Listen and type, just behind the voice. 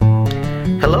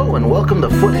Hello and welcome to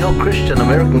Foothill Christian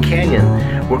American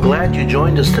Canyon. We're glad you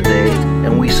joined us today,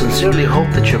 and we sincerely hope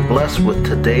that you're blessed with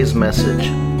today's message.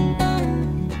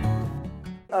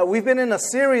 We've been in a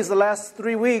series the last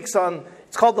 3 weeks on,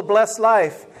 it's called The Blessed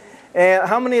Life. And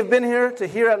how many have been here to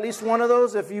hear at least one of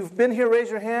those? If you've been here, raise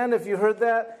your hand if you heard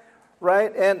that,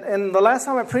 right? And the last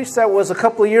time I preached that was a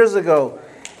couple of years ago.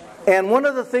 And one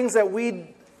of the things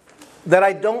that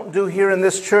I don't do here in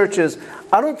this church is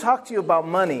I don't talk to you about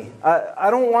money. I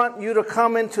don't want you to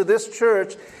come into this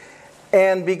church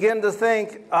and begin to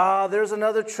think, there's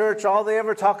another church, all they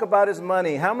ever talk about is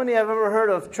money. How many have ever heard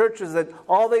of churches that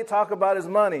all they talk about is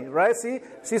money, right?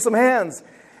 See some hands.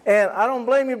 And I don't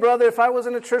blame you, brother. If I was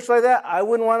in a church like that, I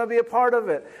wouldn't want to be a part of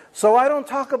it. So I don't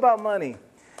talk about money.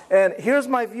 And here's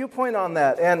my viewpoint on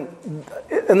that. And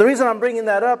the reason I'm bringing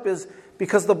that up is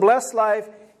because the blessed life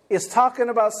is talking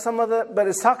about some of that, but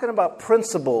it's talking about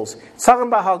principles. It's talking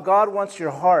about how God wants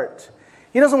your heart.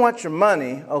 He doesn't want your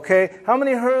money, okay? How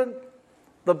many heard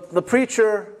the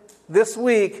preacher this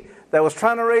week that was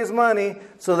trying to raise money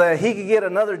so that he could get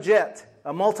another jet,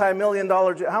 a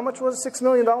multi-million-dollar jet? How much was it? $6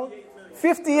 million?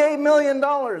 $58 million,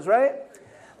 right?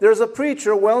 There's a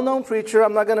preacher, well-known preacher.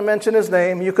 I'm not going to mention his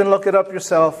name. You can look it up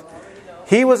yourself.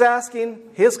 He was asking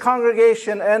his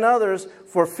congregation and others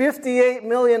for $58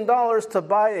 million to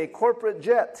buy a corporate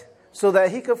jet so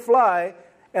that he could fly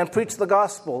and preach the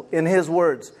gospel in his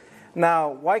words.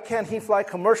 Now, why can't he fly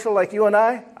commercial like you and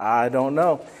I? I don't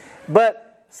know.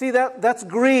 But see, that's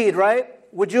greed, right?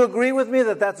 Would you agree with me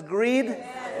that that's greed?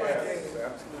 Yes.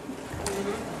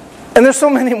 And there's so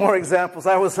many more examples.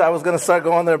 I was going to start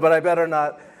going there, but I better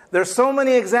not. There's so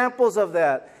many examples of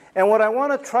that. And what I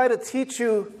want to try to teach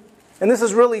you, and this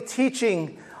is really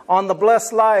teaching on the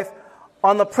blessed life,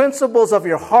 on the principles of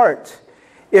your heart.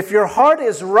 If your heart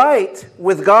is right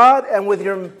with God and with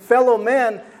your fellow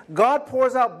men, God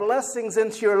pours out blessings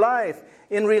into your life,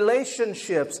 in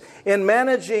relationships, in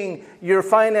managing your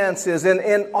finances,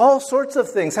 in all sorts of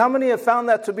things. How many have found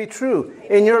that to be true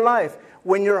in your life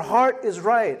when your heart is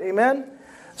right? Amen?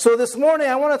 So this morning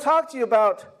I want to talk to you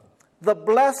about the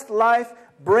blessed life,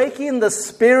 breaking the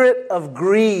spirit of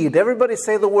greed. Everybody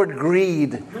say the word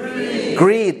greed. Greed.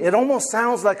 Greed. It almost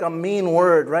sounds like a mean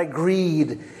word, right?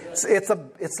 Greed.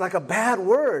 It's like a bad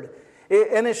word.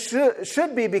 And it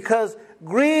should be, because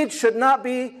greed should not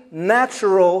be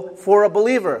natural for a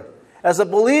believer. As a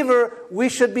believer, we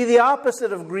should be the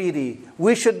opposite of greedy.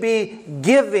 We should be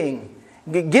giving.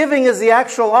 Giving is the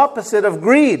actual opposite of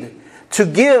greed. To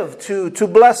give, to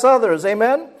bless others.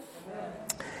 Amen?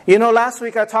 You know, last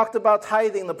week I talked about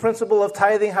tithing, the principle of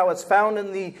tithing, how it's found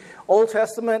in the Old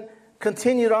Testament,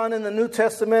 continued on in the New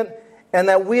Testament, and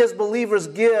that we as believers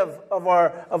give of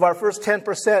our first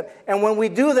 10%. And when we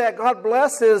do that, God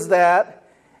blesses that.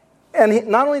 And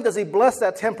not only does He bless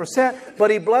that 10%,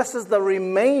 but He blesses the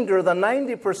remainder, the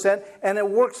 90%, and it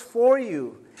works for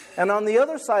you. And on the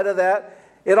other side of that,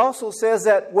 it also says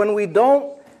that when we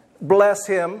don't bless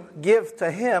Him, give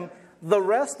to Him, the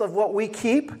rest of what we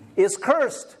keep is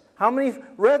cursed. How many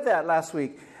read that last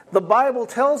week? The Bible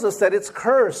tells us that it's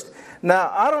cursed.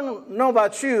 Now, I don't know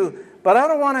about you, but I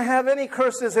don't want to have any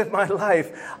curses in my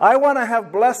life. I want to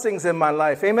have blessings in my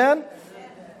life. Amen?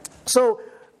 So,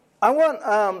 I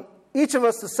want each of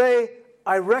us to say,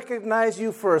 I recognize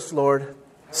you first, Lord.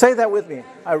 Say that with me.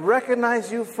 I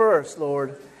recognize you first,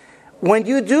 Lord. When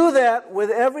you do that with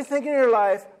everything in your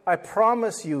life, I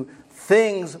promise you,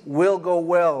 things will go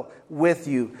well with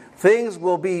you. Things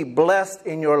will be blessed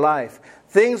in your life.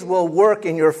 Things will work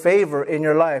in your favor in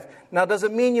your life. Now, does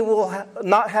it mean you will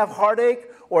not have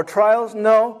heartache or trials?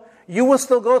 No. You will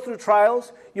still go through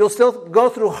trials. You'll still go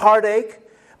through heartache.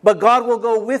 But God will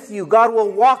go with you. God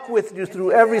will walk with you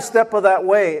through every step of that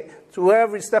way, through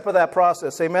every step of that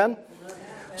process. Amen?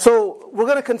 So, we're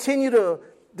going to continue to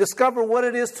discover what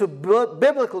it is to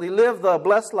biblically live the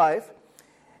blessed life.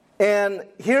 And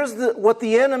here's what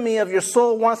the enemy of your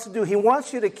soul wants to do. He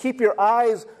wants you to keep your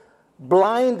eyes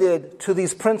blinded to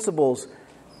these principles,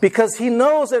 because he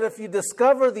knows that if you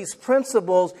discover these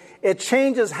principles, it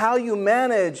changes how you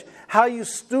manage, how you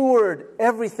steward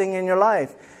everything in your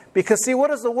life. Because see, what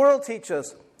does the world teach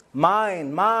us?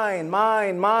 Mine,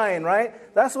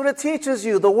 right? That's what it teaches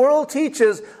you. The world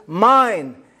teaches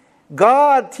mine.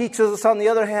 God teaches us, on the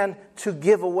other hand, to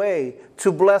give away,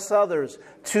 to bless others,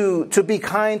 to be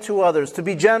kind to others, to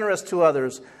be generous to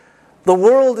others. The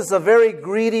world is a very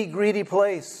greedy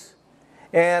place.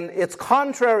 And it's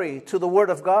contrary to the Word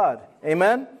of God.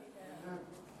 Amen?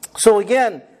 So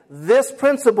again, this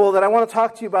principle that I want to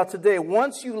talk to you about today,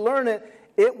 once you learn it,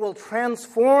 it will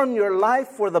transform your life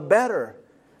for the better.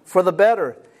 For the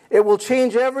better. It will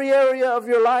change every area of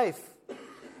your life.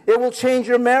 It will change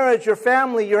your marriage, your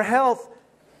family, your health,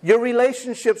 your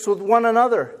relationships with one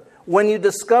another when you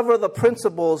discover the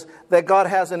principles that God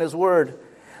has in His Word.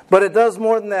 But it does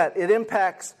more than that. It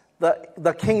impacts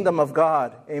the kingdom of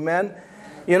God. Amen?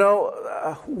 You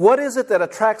know, what is it that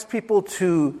attracts people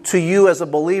to you as a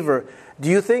believer? Do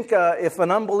you think if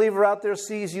an unbeliever out there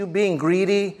sees you being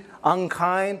greedy,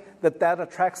 unkind, that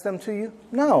attracts them to you?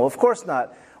 No, of course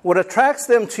not. What attracts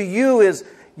them to you is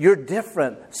you're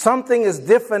different. Something is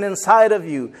different inside of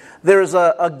you. There's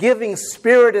a giving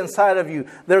spirit inside of you.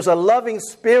 There's a loving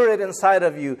spirit inside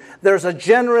of you. There's a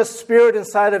generous spirit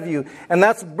inside of you. And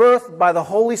that's birthed by the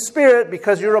Holy Spirit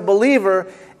because you're a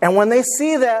believer. And when they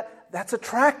see that, that's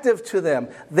attractive to them.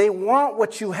 They want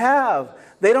what you have.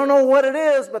 They don't know what it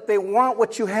is, but they want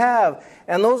what you have.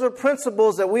 And those are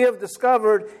principles that we have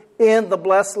discovered in the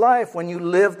blessed life when you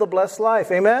live the blessed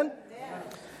life. Amen? Amen.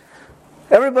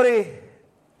 Everybody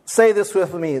say this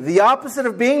with me. The opposite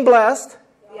of being blessed,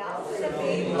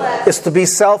 is to be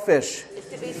selfish.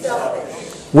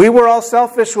 We were all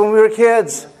selfish when we were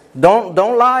kids. Don't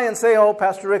lie and say, "Oh,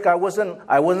 Pastor Rick, I wasn't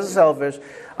selfish."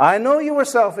 I know you were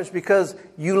selfish because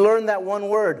you learned that one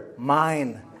word,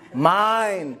 mine.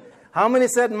 Mine. How many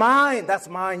said mine? That's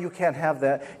mine. You can't have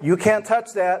that. You can't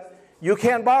touch that. You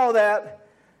can't borrow that.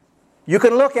 You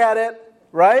can look at it,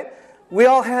 right? We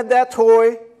all had that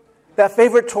toy, that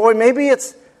favorite toy. Maybe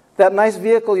it's that nice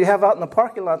vehicle you have out in the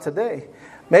parking lot today.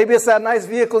 Maybe it's that nice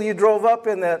vehicle you drove up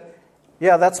in that,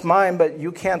 yeah, that's mine, but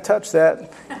you can't touch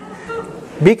that.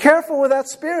 Be careful with that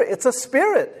spirit. It's a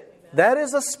spirit. That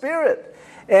is a spirit.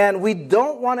 And we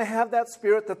don't want to have that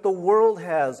spirit that the world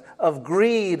has of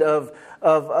greed, of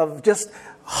just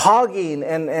hogging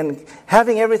and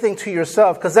having everything to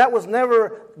yourself, because that was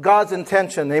never God's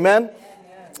intention. Amen?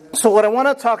 So what I want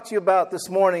to talk to you about this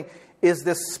morning is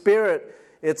this spirit.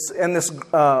 It's in this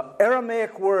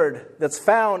Aramaic word that's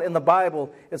found in the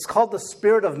Bible. It's called the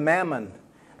spirit of mammon.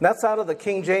 That's out of the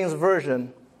King James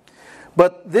Version.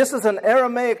 But this is an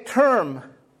Aramaic term.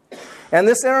 And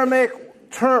this Aramaic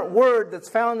word that's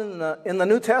found in the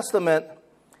New Testament,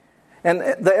 and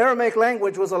the Aramaic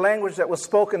language was a language that was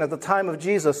spoken at the time of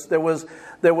Jesus. There was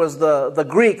the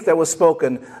Greek that was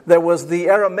spoken. There was the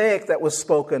Aramaic that was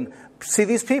spoken. See,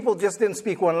 these people just didn't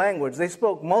speak one language. They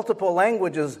spoke multiple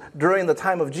languages during the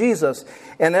time of Jesus.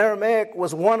 And Aramaic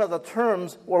was one of the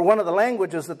terms or one of the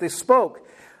languages that they spoke.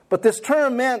 But this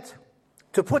term meant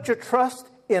to put your trust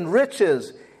in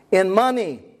riches, in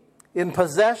money, in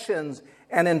possessions,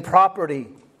 and in property.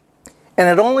 And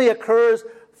it only occurs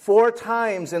 4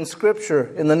 times in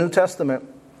Scripture in the New Testament.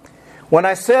 When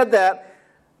I said that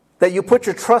you put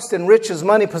your trust in riches,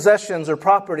 money, possessions, or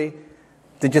property,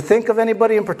 did you think of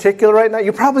anybody in particular right now?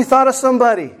 You probably thought of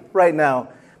somebody right now.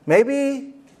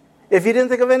 Maybe if you didn't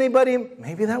think of anybody,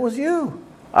 maybe that was you.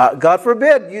 God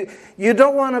forbid. You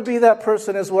don't want to be that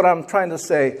person is what I'm trying to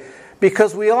say.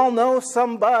 Because we all know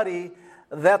somebody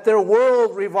that their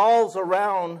world revolves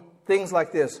around things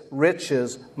like this: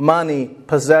 riches, money,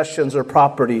 possessions, or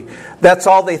property. That's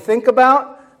all they think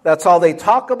about. That's all they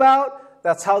talk about.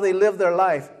 That's how they live their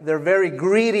life. They're very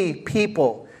greedy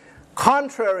people.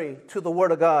 Contrary to the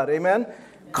Word of God. Amen?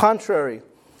 Contrary.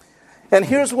 And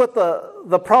here's what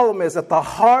the problem is. At the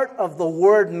heart of the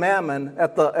word mammon,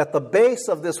 at the base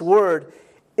of this word,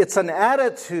 it's an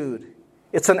attitude.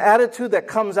 It's an attitude that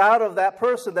comes out of that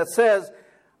person that says,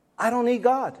 I don't need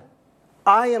God.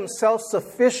 I am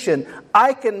self-sufficient.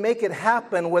 I can make it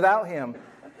happen without Him.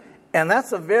 And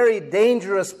that's a very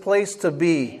dangerous place to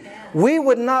be. Amen. We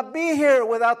would not be here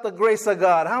without the grace of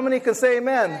God. How many can say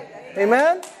amen?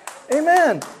 Amen?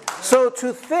 Amen. So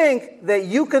to think that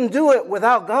you can do it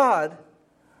without God,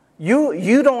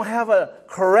 you don't have a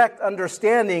correct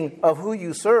understanding of who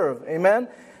you serve. Amen?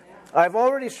 I've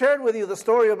already shared with you the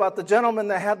story about the gentleman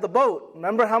that had the boat.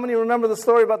 Remember? How many remember the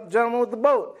story about the gentleman with the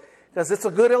boat? Because it's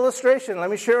a good illustration. Let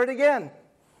me share it again.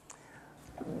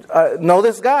 Know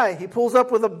this guy. He pulls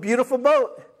up with a beautiful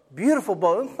boat. Beautiful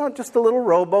boat. It's not just a little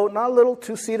rowboat, not a little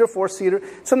 2-seater, 4-seater.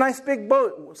 It's a nice big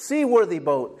boat, seaworthy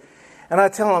boat. And I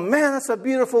tell him, man, that's a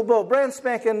beautiful boat, brand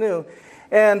spanking new.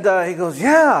 And he goes,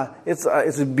 yeah,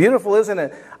 it's beautiful, isn't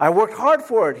it? I worked hard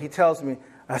for it, he tells me.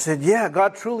 I said, yeah,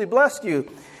 God truly blessed you.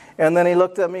 And then he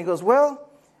looked at me and goes, well,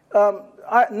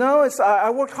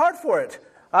 I worked hard for it.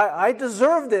 I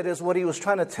deserved it, is what he was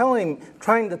trying to tell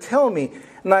me.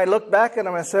 And I looked back at him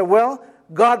and I said, well,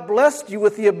 God blessed you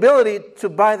with the ability to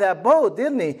buy that boat,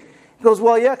 didn't he? He goes,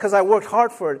 well, yeah, because I worked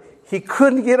hard for it. He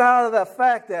couldn't get out of the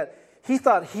fact that he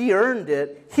thought he earned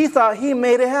it. He thought he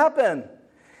made it happen.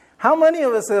 How many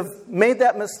of us have made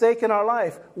that mistake in our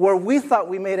life where we thought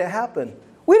we made it happen?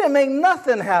 We didn't make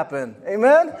nothing happen.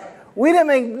 Amen? We didn't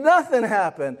make nothing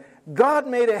happen. God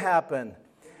made it happen.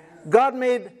 God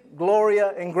made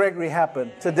Gloria and Gregory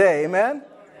happen today. Amen?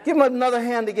 Give them another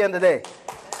hand again today.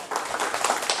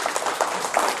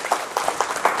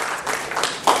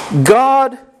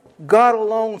 God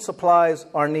alone supplies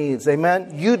our needs.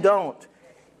 Amen? You don't.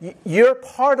 You're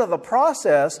part of the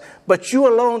process, but you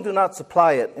alone do not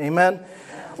supply it. Amen?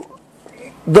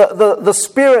 The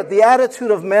spirit, the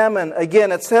attitude of mammon,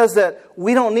 again, it says that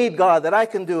we don't need God, that I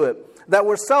can do it, that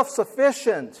we're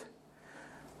self-sufficient,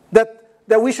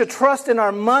 that we should trust in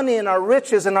our money and our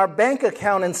riches and our bank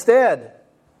account instead.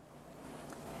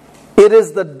 It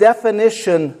is the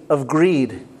definition of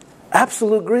greed,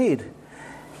 absolute greed.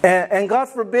 And God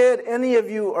forbid any of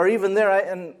you are even there,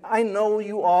 and I know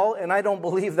you all, and I don't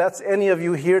believe that's any of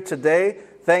you here today,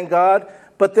 thank God.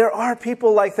 But there are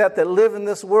people like that live in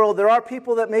this world. There are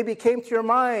people that maybe came to your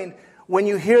mind when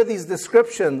you hear these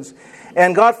descriptions.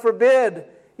 And God forbid,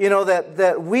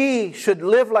 that we should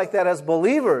live like that as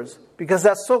believers, because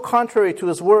that's so contrary to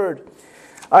His Word.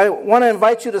 I want to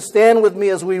invite you to stand with me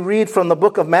as we read from the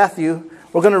book of Matthew.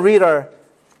 We're going to read our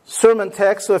sermon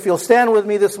text. So if you'll stand with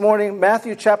me this morning,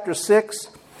 Matthew chapter 6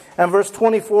 and verse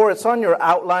 24. It's on your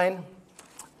outline.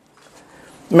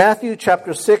 Matthew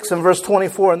chapter 6 and verse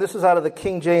 24, and this is out of the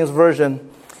King James Version.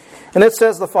 And it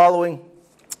says the following: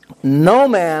 "No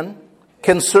man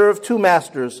can serve two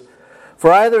masters,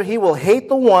 for either he will hate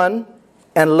the one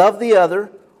and love the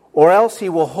other, or else he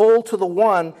will hold to the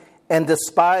one and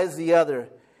despise the other.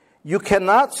 You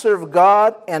cannot serve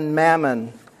God and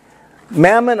mammon."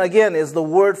 Mammon, again, is the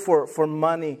word for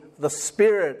money, the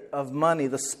spirit of money,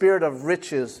 the spirit of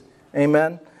riches.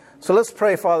 Amen. So let's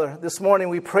pray, Father. This morning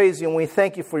we praise you and we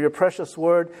thank you for your precious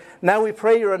word. Now we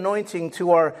pray your anointing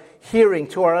to our hearing,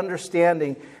 to our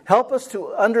understanding. Help us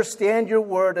to understand your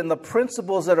word and the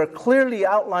principles that are clearly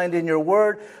outlined in your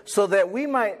word, so that we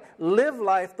might live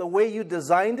life the way you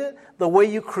designed it, the way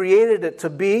you created it to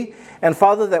be. And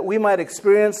Father, that we might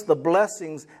experience the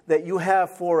blessings that you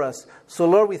have for us. So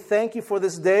Lord, we thank you for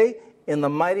this day. In the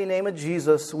mighty name of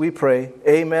Jesus, we pray.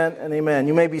 Amen and amen.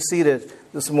 You may be seated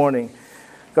this morning.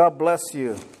 God bless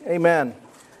you. Amen.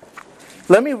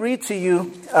 Let me read to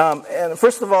you. And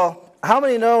first of all, how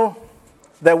many know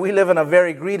that we live in a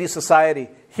very greedy society?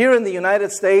 Here in the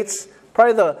United States,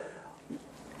 probably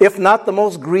if not the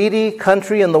most greedy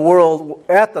country in the world,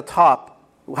 at the top.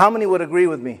 How many would agree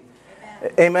with me?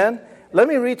 Amen. Let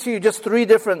me read to you just 3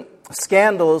 different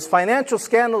scandals, financial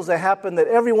scandals that happened that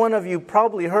every one of you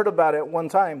probably heard about at one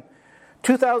time.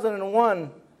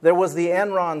 2001, there was the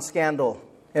Enron scandal.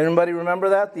 Anybody remember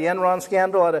that? The Enron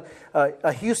scandal at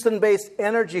a Houston-based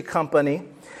energy company.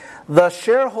 The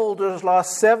shareholders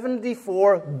lost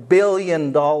 $74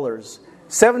 billion.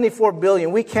 $74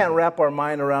 billion. We can't wrap our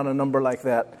mind around a number like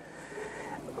that.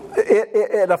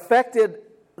 It affected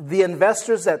the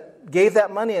investors that gave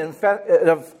that money.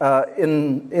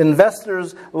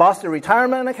 Investors lost their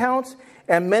retirement accounts,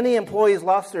 and many employees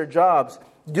lost their jobs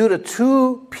due to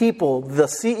 2 people, the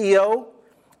CEO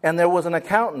and there was an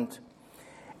accountant.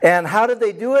 And how did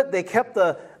they do it? They kept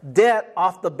the debt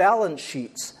off the balance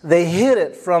sheets. They hid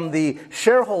it from the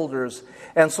shareholders.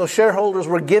 And so shareholders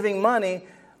were giving money.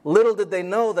 Little did they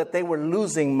know that they were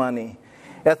losing money.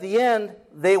 At the end,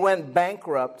 they went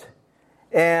bankrupt.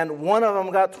 And one of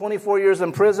them got 24 years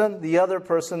in prison. The other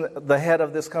person, the head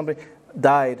of this company,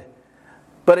 died.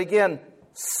 But again,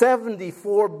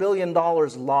 $74 billion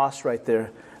lost right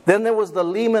there. Then there was the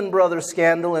Lehman Brothers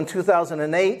scandal in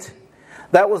 2008.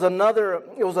 That was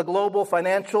it was a global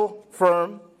financial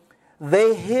firm.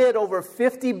 They hid over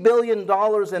 $50 billion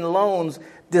in loans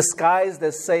disguised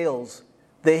as sales.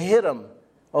 They hid them,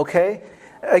 okay?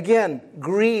 Again,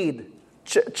 greed.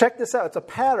 Check this out. It's a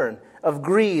pattern of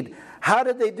greed. How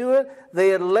did they do it?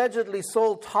 They allegedly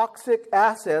sold toxic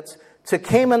assets to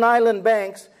Cayman Island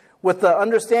banks with the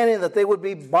understanding that they would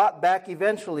be bought back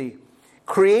eventually,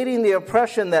 creating the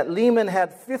impression that Lehman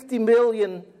had $50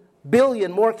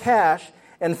 billion more cash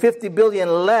and $50 billion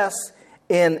less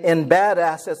in bad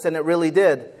assets than it really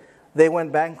did. They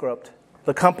went bankrupt.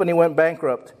 The company went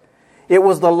bankrupt. It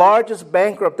was the largest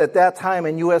bankrupt at that time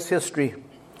in U.S. history.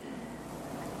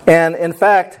 And in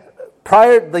fact,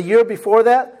 the year before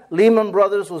that, Lehman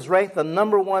Brothers was ranked the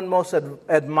 #1 most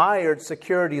admired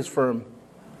securities firm.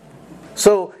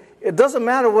 So it doesn't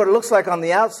matter what it looks like on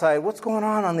the outside. What's going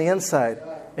on the inside?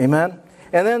 Amen?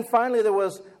 And then finally there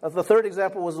was, the third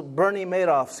example was the Bernie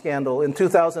Madoff scandal in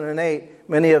 2008.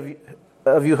 Many of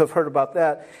you have heard about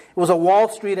that. It was a Wall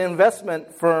Street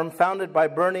investment firm founded by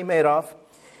Bernie Madoff.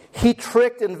 He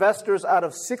tricked investors out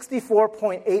of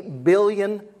 $64.8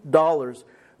 billion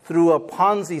through a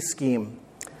Ponzi scheme.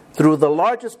 Through the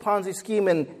largest Ponzi scheme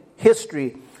in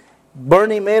history.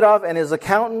 Bernie Madoff and his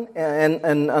accountant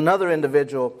and another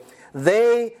individual,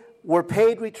 they were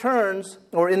paid returns,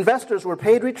 or investors were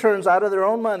paid returns out of their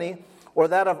own money or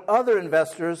that of other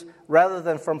investors rather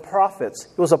than from profits.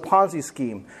 It was a Ponzi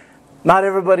scheme. Not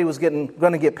everybody was going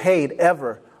to get paid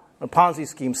ever. A Ponzi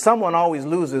scheme. Someone always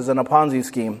loses in a Ponzi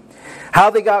scheme.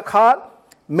 How they got caught?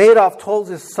 Madoff told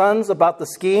his sons about the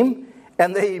scheme,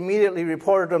 and they immediately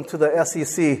reported them to the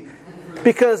SEC.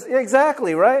 Because,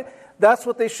 exactly, right? That's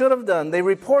what they should have done. They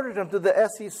reported him to the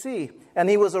SEC, and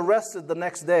he was arrested the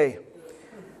next day.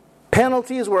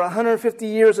 Penalties were 150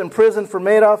 years in prison for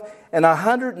Madoff and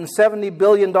 $170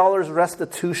 billion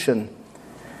restitution.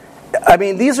 I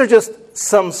mean, these are just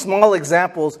some small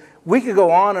examples. We could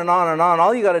go on and on and on.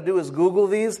 All you got to do is Google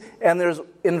these, and there's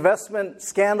investment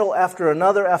scandal after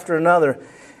another after another.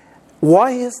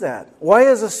 Why is that? Why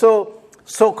is it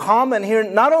so common here,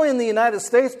 not only in the United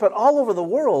States, but all over the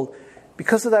world?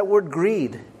 Because of that word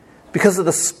greed. Because of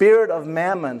the spirit of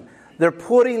mammon. They're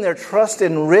putting their trust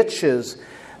in riches.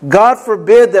 God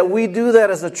forbid that we do that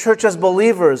as a church, as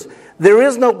believers. There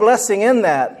is no blessing in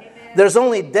that. Amen. There's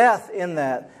only death in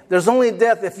that. There's only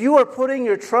death. If you are putting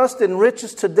your trust in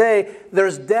riches today,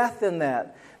 there's death in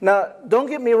that. Now, don't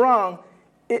get me wrong.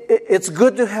 It's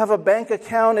good to have a bank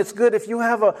account. It's good if you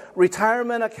have a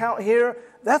retirement account here.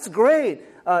 That's great.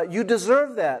 You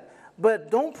deserve that. But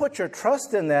don't put your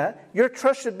trust in that. Your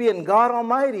trust should be in God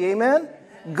Almighty. Amen?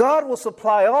 God will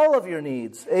supply all of your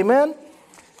needs. Amen?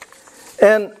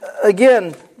 And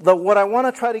again, what I want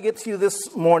to try to get to you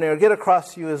this morning, or get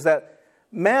across to you, is that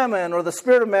mammon, or the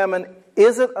spirit of mammon,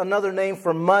 isn't another name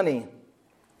for money.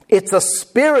 It's a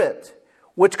spirit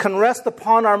which can rest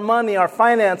upon our money, our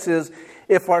finances,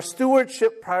 if our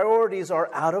stewardship priorities are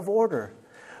out of order.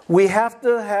 We have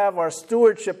to have our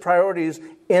stewardship priorities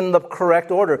in the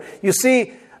correct order. You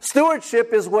see,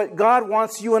 stewardship is what God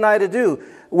wants you and I to do.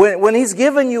 When He's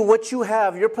given you what you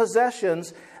have, your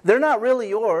possessions, they're not really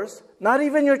yours. Not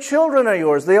even your children are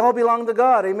yours. They all belong to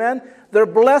God. Amen? They're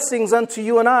blessings unto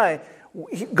you and I.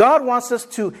 God wants us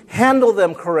to handle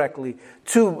them correctly,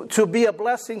 to be a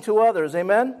blessing to others.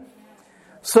 Amen?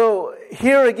 So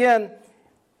here again,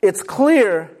 it's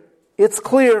clear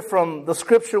from the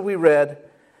scripture we read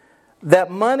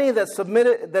that money that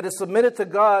is submitted to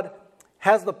God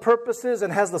has the purposes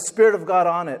and has the Spirit of God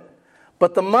on it.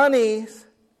 But the monies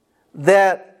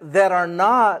that are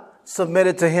not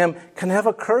submitted to Him can have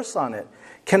a curse on it.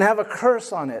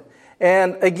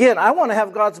 And again, I want to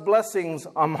have God's blessings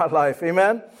on my life.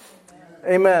 Amen?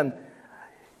 Amen.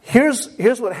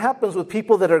 Here's what happens with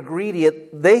people that are greedy.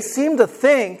 They seem to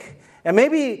think, and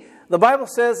maybe the Bible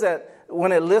says that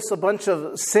when it lists a bunch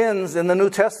of sins in the New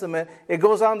Testament, it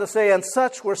goes on to say, and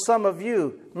such were some of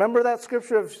you. Remember that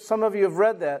scripture? Some of you have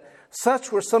read that.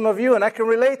 Such were some of you, and I can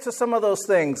relate to some of those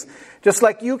things, just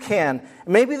like you can.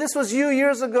 Maybe this was you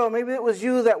years ago. Maybe it was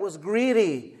you that was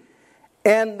greedy.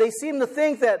 And they seem to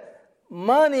think that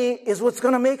money is what's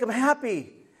going to make them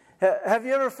happy. Have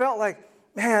you ever felt like,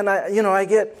 man, I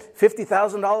get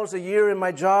 $50,000 a year in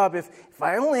my job. If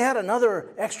I only had another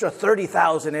extra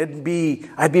 $30,000,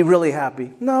 I'd be really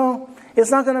happy. No, it's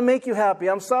not going to make you happy.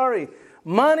 I'm sorry.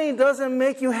 Money doesn't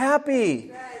make you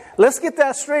happy. Let's get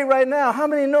that straight right now. How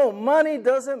many know money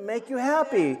doesn't make you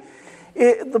happy?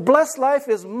 The blessed life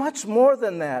is much more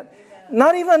than that.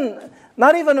 Not even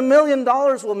 $1 million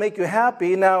will make you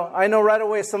happy. Now, I know right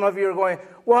away some of you are going,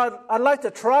 well, I'd like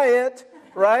to try it.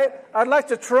 Right? I'd like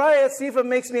to try it, see if it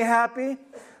makes me happy.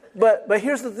 But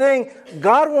here's the thing.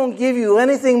 God won't give you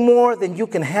anything more than you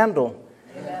can handle.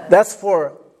 Amen. That's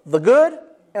for the good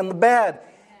and the bad.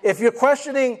 If you're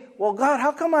questioning, well, God,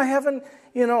 how come I haven't,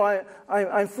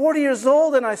 I'm 40 years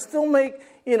old and I still make,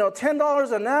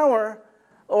 $10 an hour,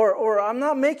 or I'm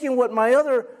not making what my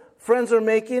other friends are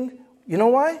making. You know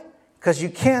why? Because you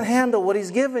can't handle what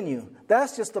He's given you.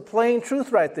 That's just the plain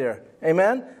truth right there.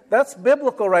 Amen? That's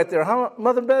biblical right there. Huh,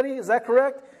 Mother Betty? Is that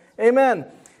correct? Amen.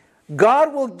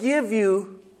 God will give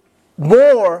you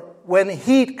more when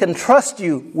He can trust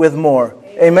you with more.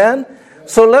 Amen?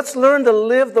 So let's learn to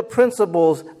live the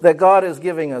principles that God is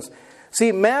giving us.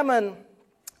 See, mammon,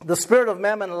 the spirit of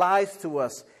mammon lies to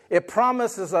us. It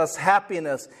promises us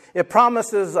happiness. It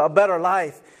promises a better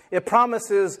life. It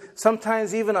promises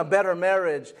sometimes even a better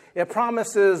marriage. It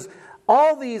promises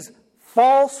all these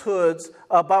falsehoods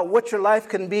about what your life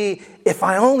can be. If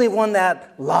I only won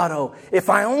that lotto, if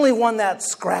I only won that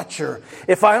scratcher,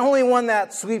 if I only won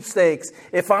that sweepstakes,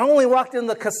 if I only walked in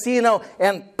the casino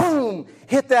and boom,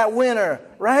 hit that winner,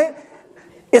 right?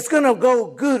 It's going to go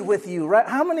good with you, right?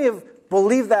 How many have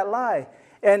believed that lie?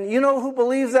 And you know who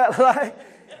believes that lie?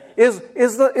 Is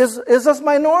us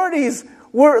minorities.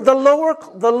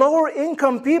 the lower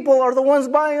income people are the ones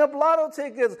buying up lotto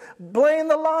tickets, playing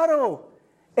the lotto.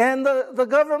 And the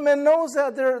government knows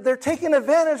that they're taking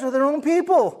advantage of their own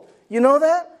people. You know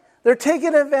that? They're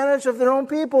taking advantage of their own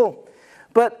people.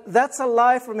 But that's a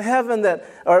lie from heaven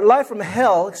or lie from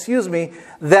hell,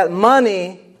 that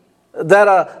money, that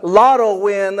a lotto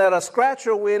win, that a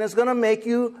scratcher win is going to make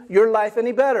your life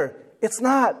any better. It's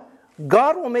not.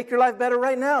 God will make your life better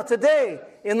right now, today,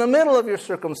 in the middle of your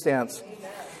circumstance.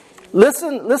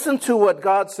 Listen to what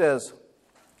God says,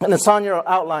 and it's on your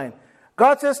outline.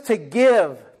 God says to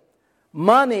give.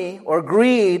 Money or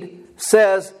greed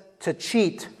says to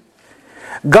cheat.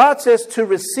 God says to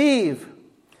receive.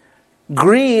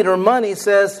 Greed or money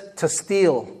says to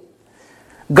steal.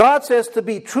 God says to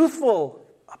be truthful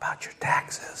about your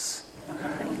taxes.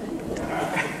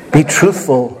 Be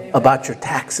truthful about your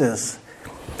taxes.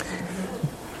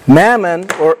 Mammon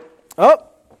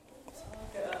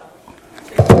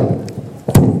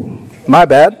my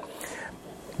bad.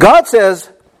 God says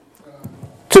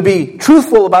to be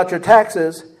truthful about your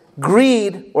taxes.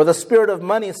 Greed or the spirit of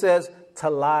money says to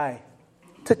lie,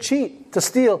 to cheat, to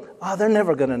steal. They're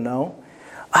never going to know.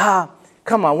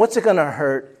 Come on, what's it going to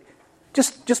hurt?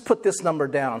 Just put this number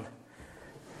down.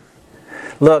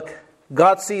 Look,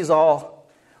 God sees all.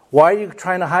 Why are you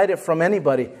trying to hide it from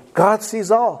anybody? God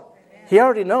sees all. He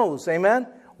already knows. Amen?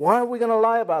 Why are we going to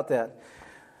lie about that?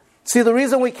 See, the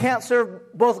reason we can't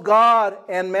serve both God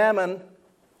and mammon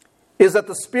is that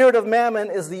the spirit of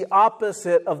mammon is the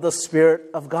opposite of the spirit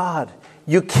of God.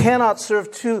 You cannot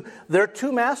serve two. There are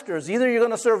two masters. Either you're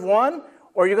going to serve one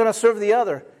or you're going to serve the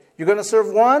other. You're going to serve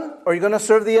one or you're going to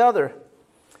serve the other.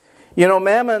 You know,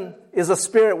 mammon is a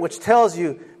spirit which tells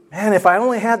you, man, if I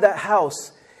only had that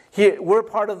house. Here, we're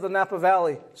part of the Napa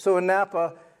Valley. So in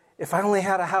Napa, if I only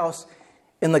had a house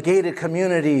in the gated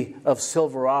community of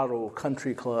Silverado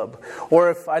Country Club,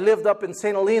 or if I lived up in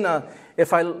St. Helena,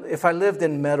 if I lived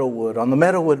in Meadowood, on the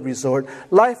Meadowood Resort,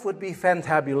 life would be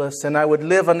fantabulous, and I would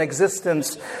live an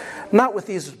existence, not with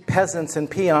these peasants and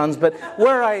peons, but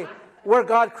where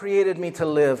God created me to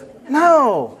live.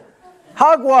 No,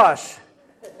 hogwash.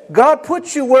 God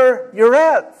put you where you're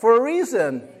at for a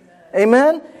reason.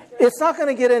 Amen? It's not going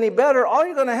to get any better. All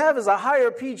you're going to have is a higher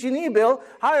PG&E bill,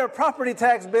 higher property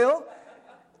tax bill.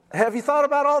 Have you thought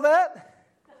about all that?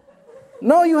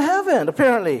 No, you haven't,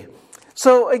 apparently.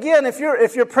 So again, if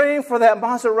you're praying for that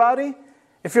Maserati,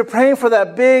 if you're praying for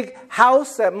that big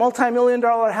house, that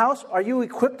multi-million-dollar house, are you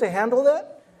equipped to handle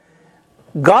that?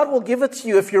 God will give it to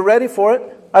you if you're ready for it.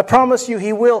 I promise you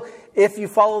He will if you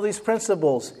follow these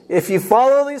principles. If you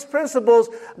follow these principles,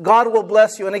 God will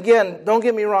bless you. And again, don't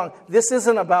get me wrong, this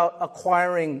isn't about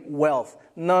acquiring wealth.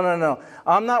 No.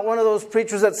 I'm not one of those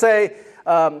preachers that say,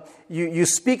 you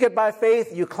speak it by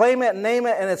faith, you claim it, name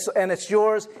it, and it's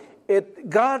yours.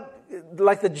 God,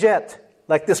 like the jet,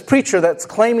 like this preacher that's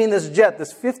claiming this jet,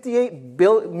 this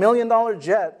 $58 million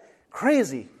jet,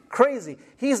 crazy.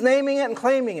 He's naming it and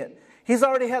claiming it. He's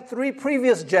already had 3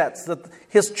 previous jets that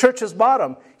his church has bought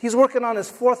him. He's working on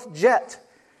his 4th jet.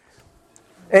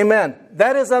 Amen.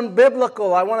 That is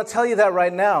unbiblical. I want to tell you that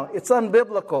right now. It's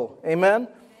unbiblical. Amen.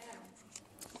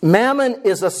 Mammon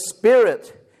is a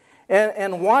spirit.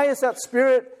 And why is that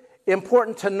spirit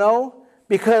important to know?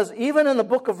 Because even in the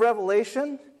book of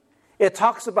Revelation, it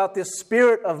talks about this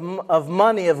spirit of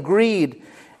money, of greed,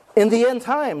 in the end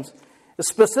times,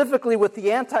 specifically with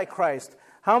the Antichrist.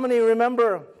 How many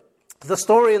remember the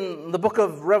story in the book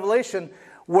of Revelation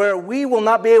where we will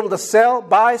not be able to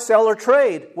buy, sell, or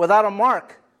trade without a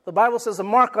mark? The Bible says a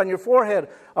mark on your forehead,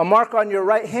 a mark on your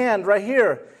right hand, right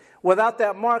here. Without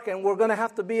that mark, and we're going to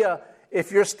have to be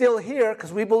if you're still here,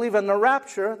 because we believe in the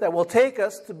rapture that will take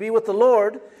us to be with the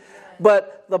Lord.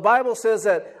 But the Bible says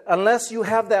that unless you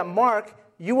have that mark,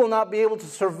 you will not be able to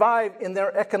survive in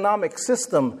their economic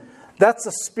system. That's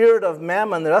the spirit of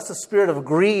mammon. That's the spirit of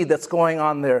greed that's going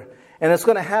on there. And it's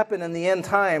going to happen in the end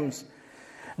times.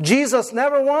 Jesus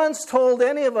never once told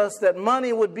any of us that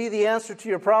money would be the answer to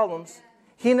your problems.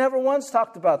 He never once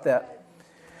talked about that.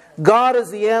 God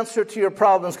is the answer to your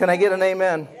problems. Can I get an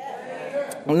amen?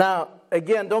 Now,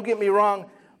 again, don't get me wrong.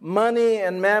 Money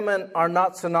and mammon are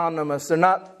not synonymous. They're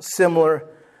not similar.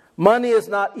 Money is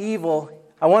not evil.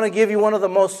 I want to give you one of the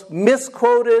most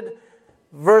misquoted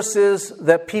verses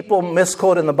that people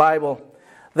misquote in the Bible.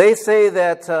 They say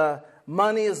that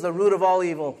money is the root of all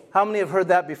evil. How many have heard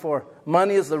that before?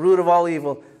 Money is the root of all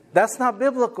evil. That's not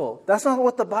biblical. That's not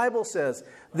what the Bible says.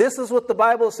 This is what the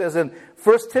Bible says in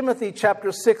 1 Timothy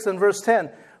chapter 6 and verse 10.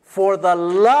 For the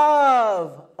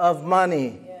love of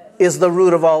money is the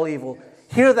root of all evil.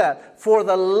 Hear that. For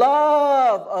the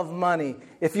love of money.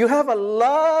 If you have a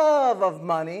love of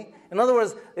money In other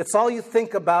words, it's all you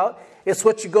think about. It's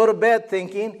what you go to bed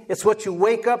thinking. It's what you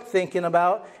wake up thinking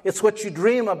about. It's what you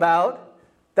dream about.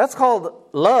 That's called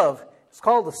love. It's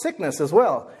called a sickness as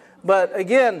well. But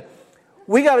again,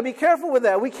 we got to be careful with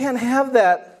that. We can't have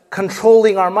that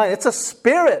controlling our mind. It's a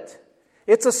spirit.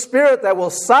 It's a spirit that will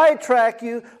sidetrack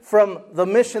you from the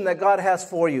mission that God has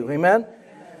for you. Amen?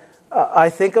 I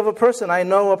think of a person. I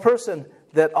know a person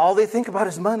that all they think about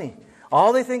is money.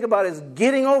 All they think about is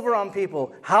getting over on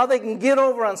people, how they can get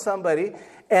over on somebody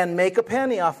and make a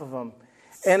penny off of them.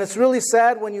 And it's really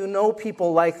sad when you know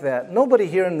people like that. Nobody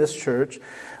here in this church.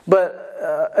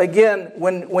 But again,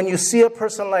 when you see a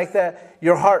person like that,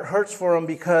 your heart hurts for them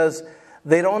because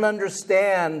they don't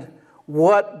understand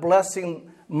what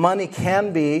blessing money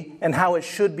can be and how it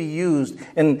should be used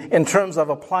in terms of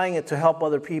applying it to help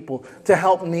other people, to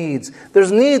help needs.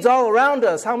 There's needs all around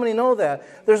us. How many know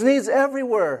that? There's needs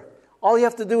everywhere. All you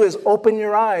have to do is open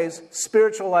your eyes,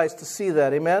 spiritual eyes, to see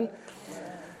that. Amen?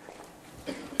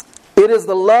 It is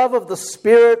the love of the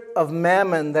spirit of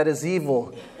mammon that is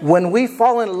evil. When we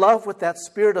fall in love with that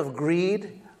spirit of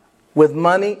greed, with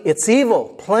money, it's evil,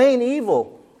 plain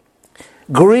evil.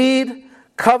 Greed,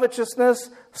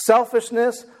 covetousness,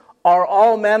 selfishness are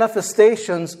all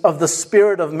manifestations of the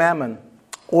spirit of mammon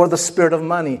or the spirit of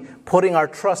money, putting our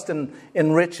trust in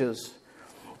riches.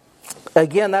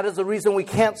 Again, that is the reason we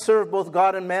can't serve both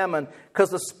God and mammon, because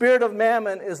the spirit of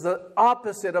mammon is the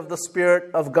opposite of the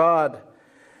spirit of God.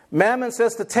 Mammon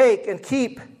says to take and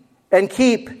keep,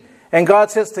 and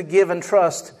God says to give and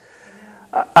trust.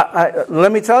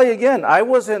 Let me tell you again, I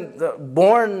wasn't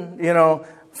born,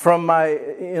 from my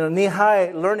knee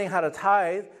high learning how to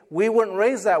tithe. We weren't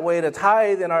raised that way to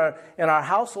tithe in our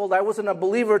household. I wasn't a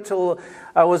believer till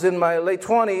I was in my late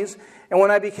 20s. And when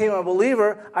I became a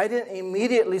believer, I didn't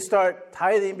immediately start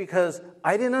tithing because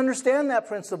I didn't understand that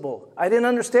principle. I didn't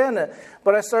understand it.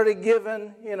 But I started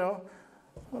giving,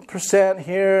 a percent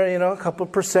here, a couple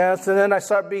of percents. And then I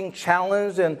started being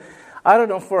challenged. And I don't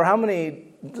know for how many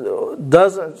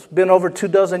dozens, it's been over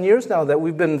 24 years now that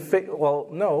we've been,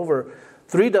 over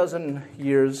 36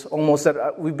 years almost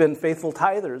that we've been faithful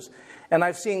tithers. And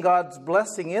I've seen God's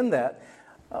blessing in that.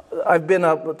 I've been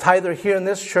a tither here in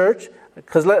this church.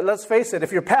 Because let's face it,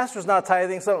 if your pastor's not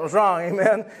tithing, something's wrong,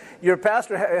 amen? Your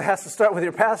pastor has to start with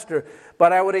your pastor.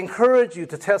 But I would encourage you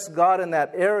to test God in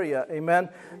that area, amen?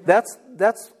 That's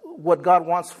what God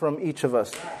wants from each of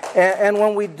us. And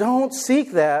when we don't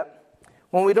seek that,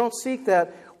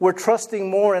 we're trusting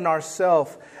more in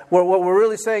ourselves. What we're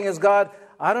really saying is, God,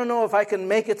 I don't know if I can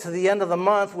make it to the end of the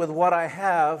month with what I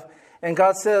have. And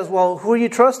God says, well, who are you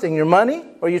trusting? Your money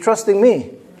or are you trusting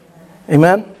me?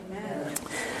 Amen?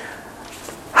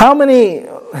 How many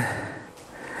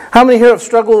here have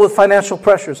struggled with financial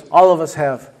pressures? All of us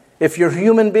have. If you're a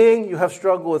human being, you have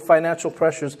struggled with financial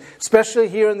pressures, especially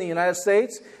here in the United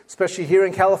States, especially here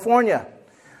in California.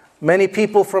 Many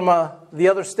people from the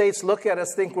other states look at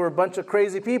us, think we're a bunch of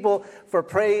crazy people for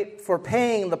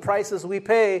paying the prices we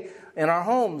pay in our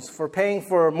homes, for paying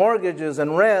for mortgages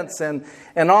and rents and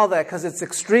all that, because it's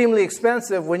extremely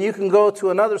expensive when you can go to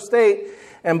another state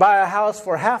and buy a house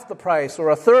for half the price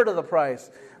or a third of the price.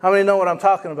 How many know what I'm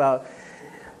talking about?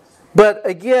 But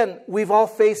again, we've all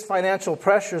faced financial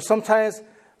pressure. Sometimes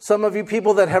some of you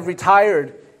people that have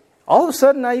retired, all of a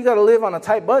sudden now you got to live on a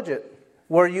tight budget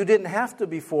where you didn't have to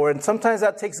before. And sometimes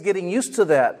that takes getting used to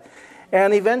that.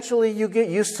 And eventually you get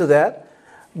used to that.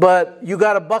 But you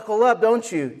got to buckle up,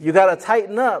 don't you? You got to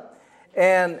tighten up.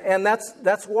 And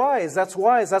that's wise. That's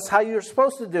wise. That's how you're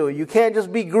supposed to do it. You can't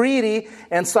just be greedy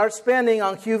and start spending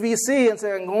on QVC and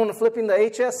saying, going to flipping the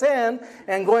HSN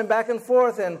and going back and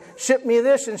forth and ship me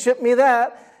this and ship me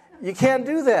that. You can't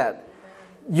do that.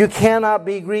 You cannot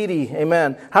be greedy.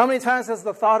 Amen. How many times has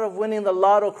the thought of winning the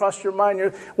lotto crossed your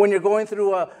mind when you're going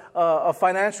through a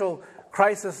financial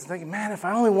crisis, thinking, man, if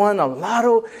I only won a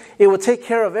lotto, it would take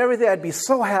care of everything. I'd be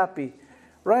so happy.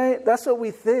 Right? That's what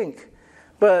we think.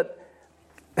 But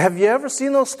have you ever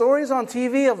seen those stories on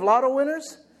TV of lotto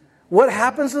winners? What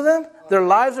happens to them? Their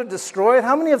lives are destroyed.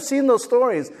 How many have seen those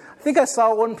stories? I think I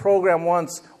saw one program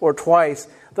once or twice.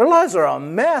 Their lives are a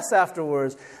mess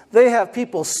afterwards. They have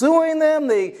people suing them.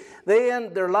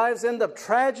 Their lives end up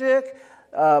tragic.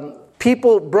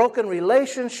 Broken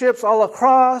relationships all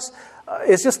across.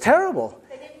 It's just terrible.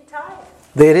 They didn't tithe.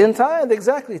 They didn't tithe,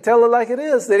 exactly. Tell it like it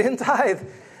is. They didn't tithe.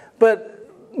 But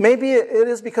maybe it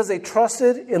is because they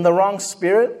trusted in the wrong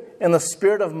spirit, in the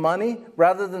spirit of money,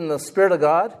 rather than the spirit of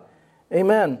God.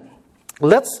 Amen.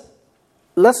 Let's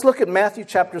look at Matthew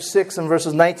chapter 6 and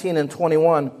verses 19 and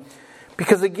 21.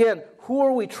 Because again, who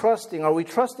are we trusting? Are we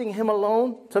trusting Him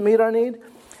alone to meet our need?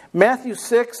 Matthew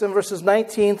 6 and verses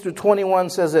 19 through 21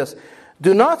 says this,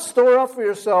 "Do not store up for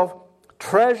yourself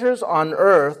treasures on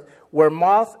earth where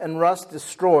moth and rust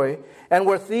destroy and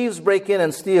where thieves break in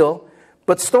and steal,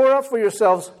 but store up for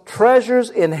yourselves treasures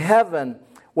in heaven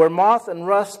where moth and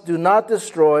rust do not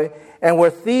destroy and where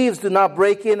thieves do not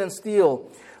break in and steal.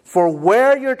 For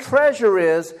where your treasure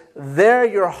is, there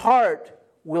your heart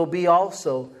will be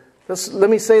also." Let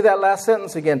me say that last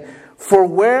sentence again. For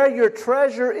where your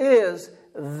treasure is,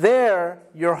 there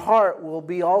your heart will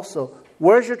be also.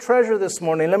 Where's your treasure this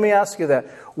morning? Let me ask you that.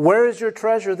 Where is your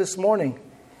treasure this morning?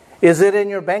 Is it in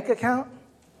your bank account?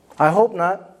 I hope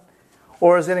not.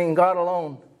 Or is it in God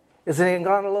alone? Is it in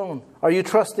God alone? Are you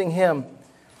trusting Him?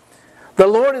 The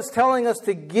Lord is telling us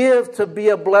to give to be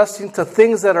a blessing to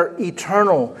things that are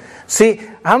eternal. See,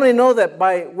 how many know that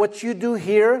by what you do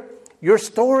here, you're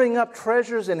storing up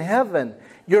treasures in heaven?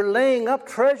 You're laying up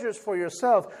treasures for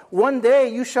yourself. One day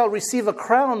you shall receive a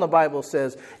crown, the Bible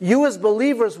says. You as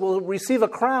believers will receive a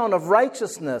crown of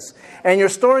righteousness. And you're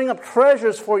storing up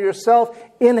treasures for yourself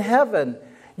in heaven.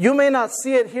 You may not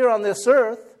see it here on this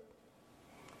earth.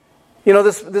 You know,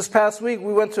 this past week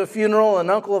we went to a funeral.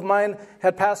 An uncle of mine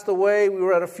had passed away. We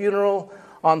were at a funeral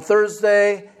on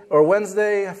Thursday or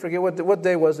Wednesday. I forget what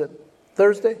day was it.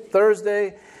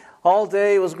 Thursday. All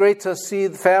day. It was great to see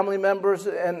the family members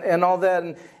and all that.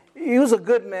 And he was a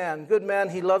good man.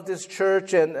 He loved his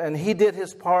church and he did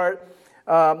his part.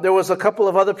 There was a couple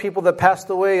of other people that passed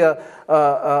away.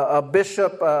 A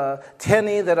Bishop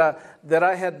Tenney that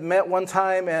I had met one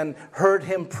time and heard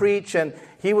him preach, and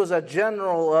he was a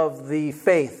general of the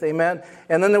faith. Amen.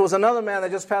 And then there was another man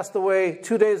that just passed away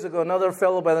 2 days ago. Another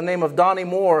fellow by the name of Donnie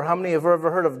Moore. How many have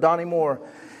ever heard of Donnie Moore?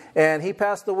 And he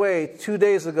passed away 2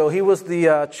 days ago. He was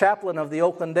the chaplain of the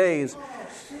Oakland A's.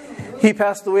 He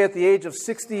passed away at the age of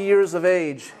 60 years of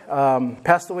age.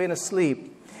 Passed away in his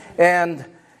sleep. And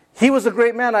he was a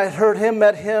great man. I had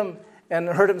met him, and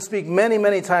heard him speak many,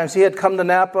 many times. He had come to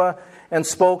Napa and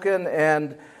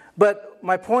spoken. But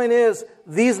my point is,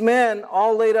 these men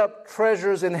all laid up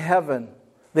treasures in heaven.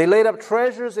 They laid up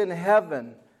treasures in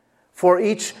heaven for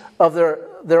each of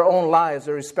their own lives,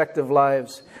 their respective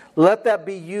lives. Let that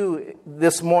be you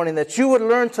this morning, that you would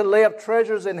learn to lay up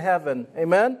treasures in heaven.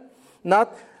 Amen?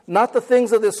 Not the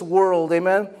things of this world.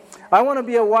 Amen? I want to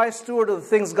be a wise steward of the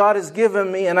things God has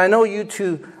given me, and I know you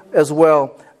too as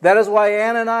well. That is why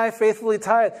Ann and I faithfully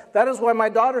tithe. That is why my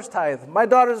daughters tithe. My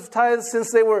daughters have tithed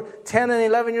since they were 10 and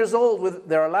 11 years old with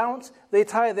their allowance. They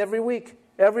tithe every week.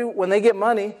 When they get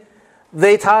money,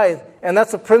 they tithe. And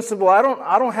that's a principle. I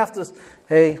don't have to,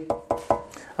 hey,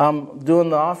 I'm doing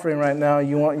the offering right now.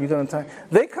 You're going to tithe?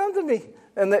 They come to me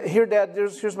and here, Dad,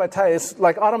 here's my tithe. It's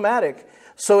like automatic.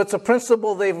 So it's a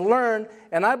principle they've learned,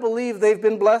 and I believe they've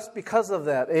been blessed because of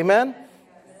that. Amen?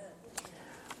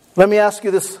 Let me ask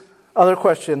you this other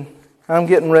question. I'm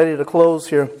getting ready to close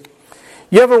here.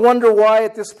 You ever wonder why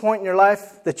at this point in your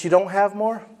life that you don't have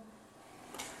more?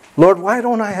 Lord, why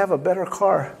don't I have a better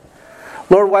car?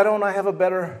 Lord, why don't I have a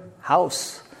better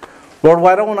house? Lord,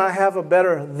 why don't I have a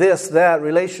better this, that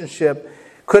relationship?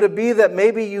 Could it be that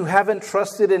maybe you haven't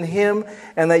trusted in Him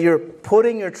and that you're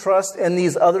putting your trust in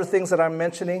these other things that I'm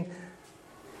mentioning?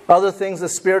 Other things, the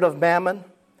spirit of mammon?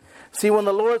 See, when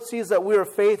the Lord sees that we are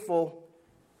faithful,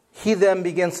 He then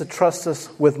begins to trust us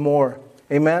with more.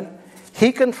 Amen?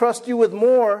 He can trust you with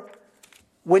more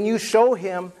when you show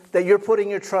Him that you're putting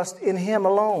your trust in Him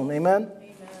alone. Amen? Amen.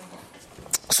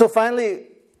 So finally,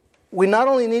 we not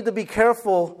only need to be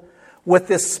careful with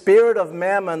this spirit of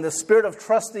mammon, the spirit of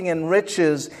trusting in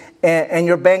riches and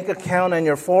your bank account and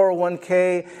your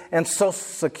 401k and Social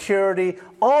Security,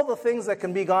 all the things that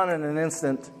can be gone in an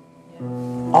instant.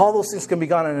 All those things can be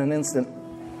gone in an instant.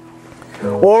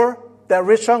 Or that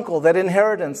rich uncle, that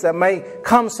inheritance that may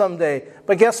come someday.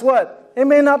 But guess what? It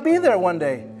may not be there one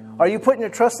day. Are you putting your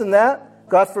trust in that?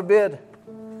 God forbid.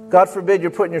 God forbid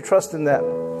you're putting your trust in that.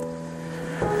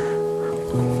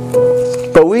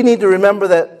 But we need to remember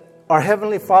that our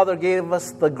Heavenly Father gave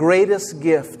us the greatest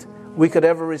gift we could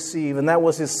ever receive, and that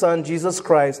was His Son, Jesus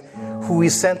Christ, who He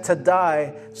sent to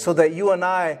die so that you and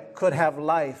I could have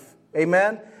life.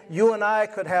 Amen? You and I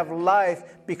could have life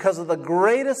because of the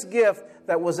greatest gift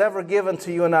that was ever given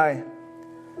to you and I.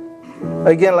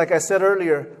 Again, like I said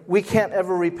earlier, we can't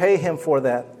ever repay Him for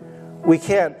that. We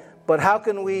can't. But how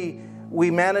can we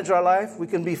manage our life? We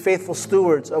can be faithful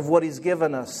stewards of what He's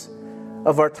given us,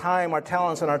 of our time, our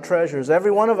talents, and our treasures.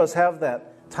 Every one of us have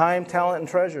that. Time, talent, and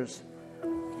treasures.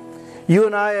 You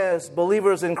and I, as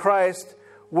believers in Christ,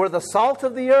 we're the salt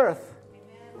of the earth.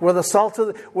 We're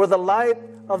the light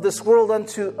of this world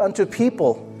unto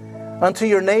people, unto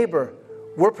your neighbor.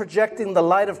 We're projecting the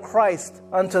light of Christ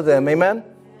unto them. Amen?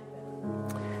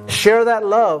 Share that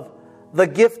love, the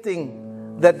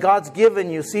gifting that God's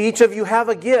given you. See, each of you have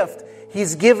a gift.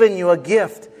 He's given you a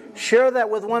gift. Share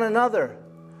that with one another.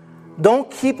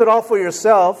 Don't keep it all for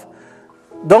yourself.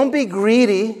 Don't be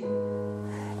greedy.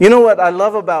 You know what I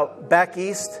love about back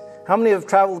east? How many have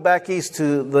traveled back east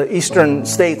to the eastern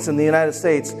states in the United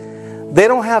States? They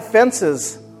don't have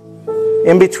fences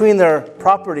in between their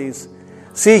properties.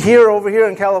 See, over here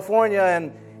in California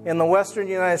and in the western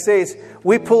United States,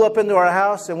 we pull up into our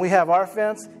house and we have our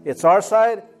fence. It's our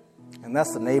side, and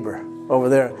that's the neighbor over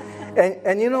there.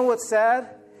 And you know what's sad?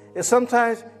 Is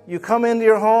sometimes you come into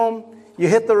your home, you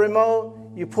hit the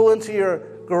remote, you pull into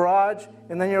your garage,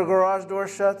 and then your garage door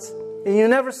shuts, and you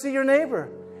never see your neighbor.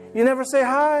 You never say,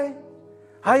 hi,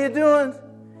 how you doing?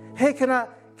 Hey, can I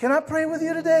pray with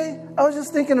you today? I was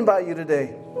just thinking about you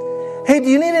today. Hey, do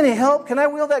you need any help? Can I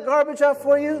wheel that garbage out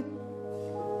for you?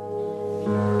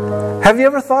 Have you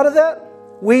ever thought of that?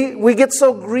 We get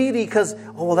so greedy because,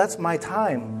 that's my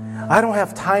time. I don't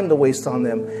have time to waste on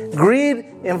them. Greed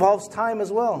involves time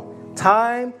as well.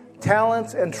 Time,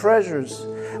 talents, and treasures.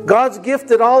 God's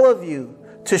gifted all of you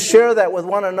to share that with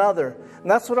one another. And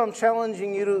that's what I'm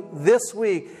challenging you to this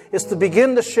week, is to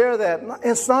begin to share that.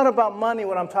 It's not about money,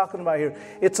 what I'm talking about here.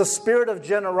 It's a spirit of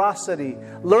generosity.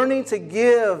 Learning to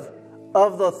give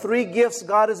of the 3 gifts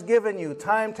God has given you.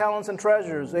 Time, talents, and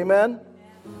treasures. Amen?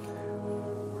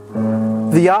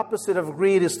 The opposite of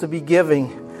greed is to be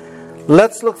giving.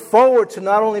 Let's look forward to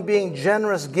not only being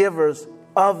generous givers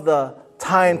of the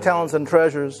time, talents, and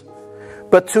treasures,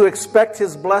 but to expect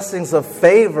His blessings of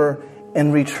favor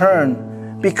in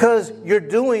return, because you're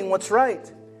doing what's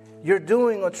right. You're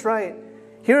doing what's right.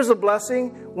 Here's a blessing.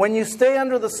 When you stay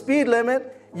under the speed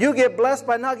limit, you get blessed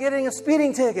by not getting a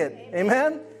speeding ticket.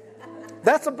 Amen?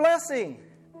 That's a blessing.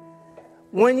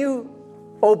 When you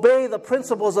obey the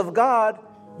principles of God,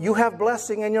 you have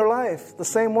blessing in your life the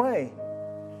same way.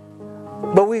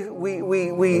 But we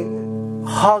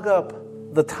hog up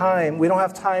the time. We don't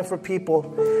have time for people.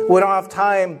 We don't have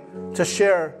time to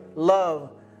share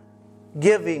love,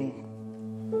 giving.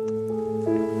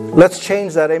 Let's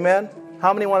change that, amen?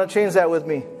 How many want to change that with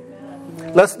me?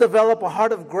 Let's develop a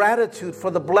heart of gratitude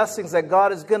for the blessings that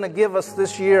God is going to give us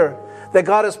this year, that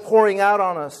God is pouring out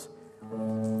on us.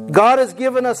 God has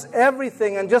given us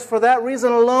everything, and just for that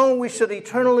reason alone, we should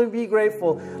eternally be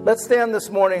grateful. Let's stand this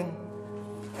morning.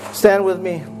 Stand with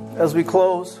me as we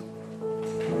close.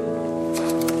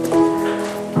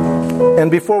 And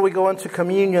before we go into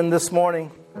communion this morning,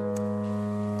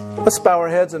 let's bow our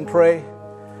heads and pray.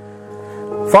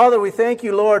 Father, we thank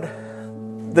you, Lord,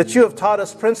 that you have taught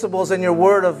us principles in your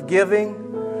word of giving,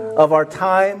 of our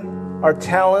time, our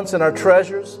talents, and our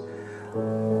treasures.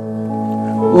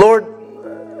 Lord,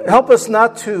 help us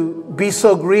not to be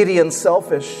so greedy and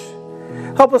selfish.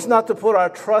 Help us not to put our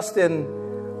trust in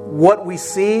what we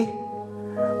see.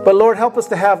 But Lord, help us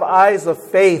to have eyes of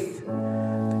faith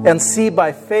and see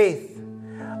by faith.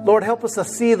 Lord, help us to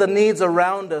see the needs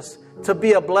around us, to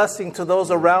be a blessing to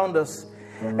those around us.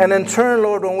 And in turn,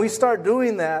 Lord, when we start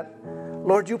doing that,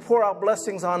 Lord, you pour out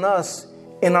blessings on us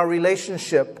in our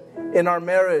relationship, in our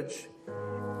marriage,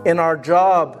 in our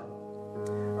job.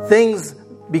 Things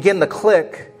begin to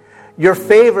click. Your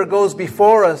favor goes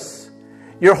before us.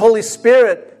 Your Holy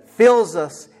Spirit fills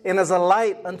us and is a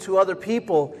light unto other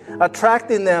people,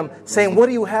 attracting them, saying, what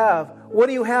do you have? What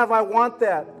do you have? I want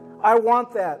that. I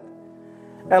want that.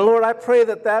 And Lord, I pray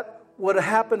that that would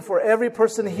happen for every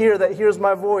person here that hears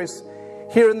my voice,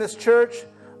 here in this church,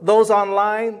 those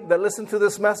online that listen to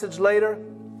this message later.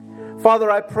 Father,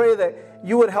 I pray that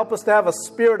you would help us to have a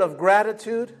spirit of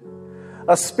gratitude,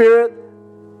 a spirit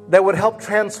that would help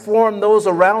transform those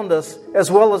around us as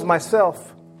well as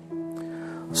myself.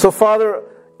 So, Father,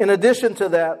 in addition to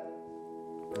that,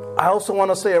 I also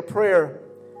want to say a prayer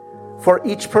for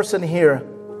each person here.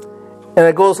 And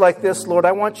it goes like this, Lord.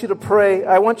 I want you to pray.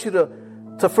 I want you to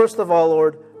first of all,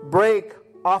 Lord, break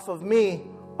off of me,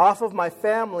 off of my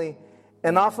family,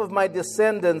 and off of my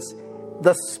descendants,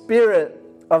 the spirit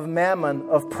of mammon,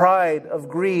 of pride, of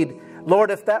greed. Lord,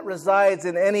 if that resides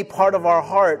in any part of our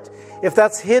heart, if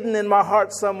that's hidden in my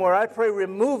heart somewhere, I pray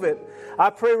remove it. I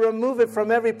pray remove it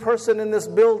from every person in this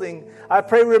building. I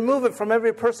pray remove it from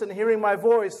every person hearing my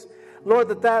voice. Lord,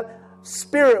 that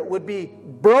spirit would be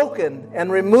broken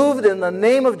and removed in the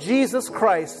name of Jesus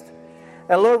Christ.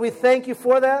 And Lord, we thank you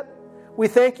for that. We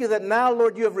thank you that now,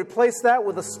 Lord, you have replaced that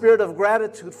with a spirit of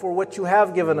gratitude for what you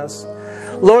have given us.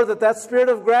 Lord, that spirit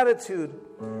of gratitude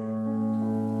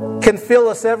can fill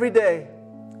us every day.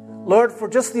 Lord, for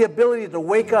just the ability to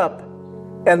wake up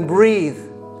and breathe,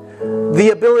 the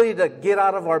ability to get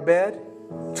out of our bed,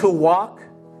 to walk,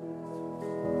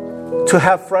 to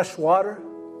have fresh water,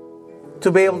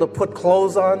 to be able to put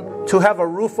clothes on, to have a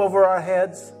roof over our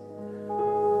heads.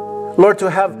 Lord, to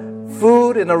have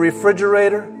food in a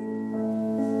refrigerator.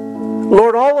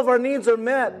 Lord, all of our needs are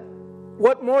met.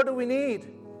 What more do we need?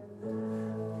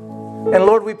 And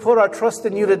Lord, we put our trust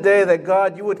in you today that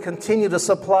God, you would continue to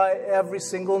supply every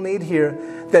single need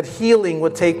here, that healing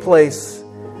would take place.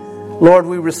 Lord,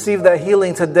 we receive that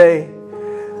healing today.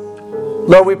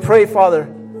 Lord, we pray, Father,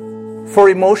 for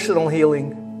emotional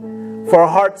healing, for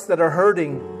hearts that are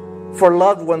hurting, for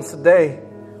loved ones today.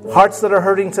 Hearts that are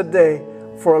hurting today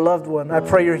for a loved one. I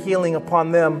pray your healing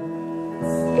upon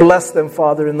them. Bless them,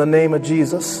 Father, in the name of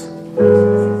Jesus.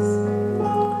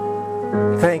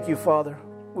 Thank you, Father.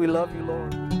 We love you,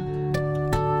 Lord.